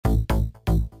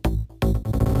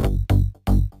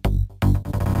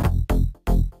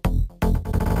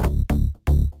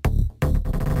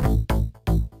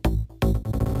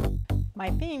My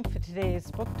theme for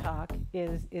today's book talk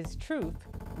is truth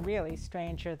really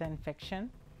stranger than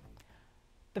fiction?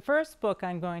 The first book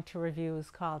I'm going to review is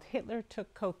called Hitler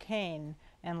Took Cocaine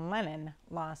and Lenin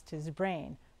Lost His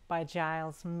Brain by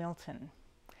Giles Milton.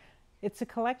 It's a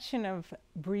collection of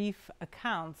brief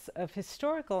accounts of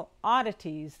historical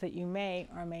oddities that you may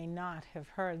or may not have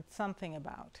heard something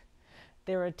about.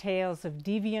 There are tales of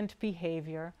deviant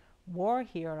behavior, war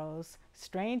heroes,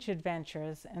 strange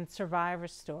adventures, and survivor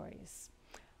stories.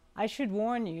 I should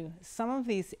warn you, some of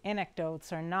these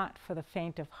anecdotes are not for the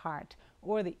faint of heart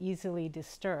or the easily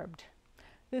disturbed.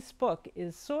 This book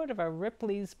is sort of a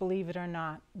Ripley's Believe It or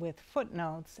Not with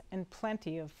footnotes and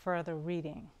plenty of further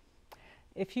reading.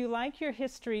 If you like your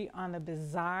history on the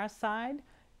bizarre side,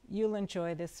 you'll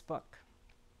enjoy this book.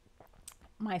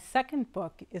 My second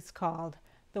book is called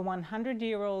The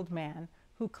 100-Year-Old Man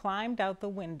Who Climbed Out the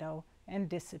Window and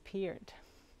Disappeared.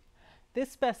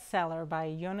 This bestseller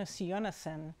by Jonas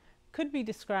Jonasson could be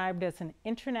described as an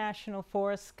international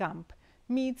Forrest Gump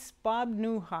meets Bob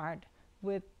Newhart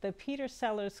with the Peter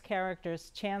Sellers characters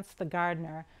Chance the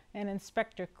Gardener and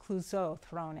Inspector Clouseau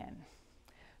thrown in.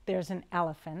 There's an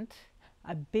elephant,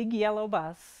 a big yellow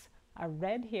bus, a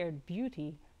red-haired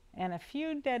beauty, and a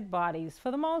few dead bodies,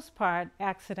 for the most part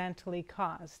accidentally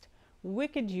caused.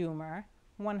 Wicked humor,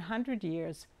 100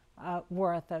 years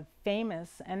worth of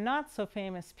famous and not so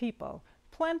famous people,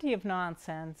 plenty of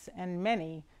nonsense, and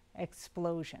many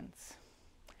explosions.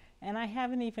 And I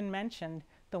haven't even mentioned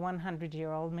The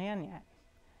 100-Year-Old Man yet.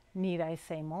 Need I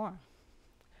say more?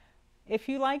 If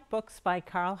you like books by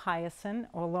Carl Hiaasen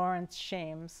or Lawrence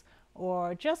Shames,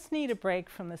 or just need a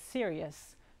break from the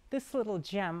serious, this little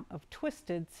gem of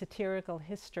twisted satirical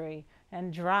history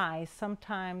and dry,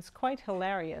 sometimes quite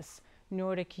hilarious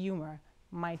Nordic humor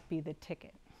might be the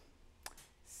ticket.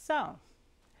 So,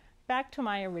 back to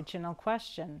my original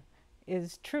question.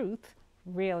 Is truth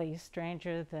really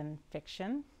stranger than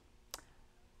fiction?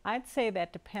 I'd say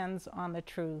that depends on the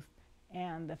truth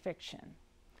and the fiction.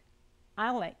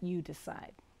 I'll let you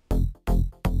decide.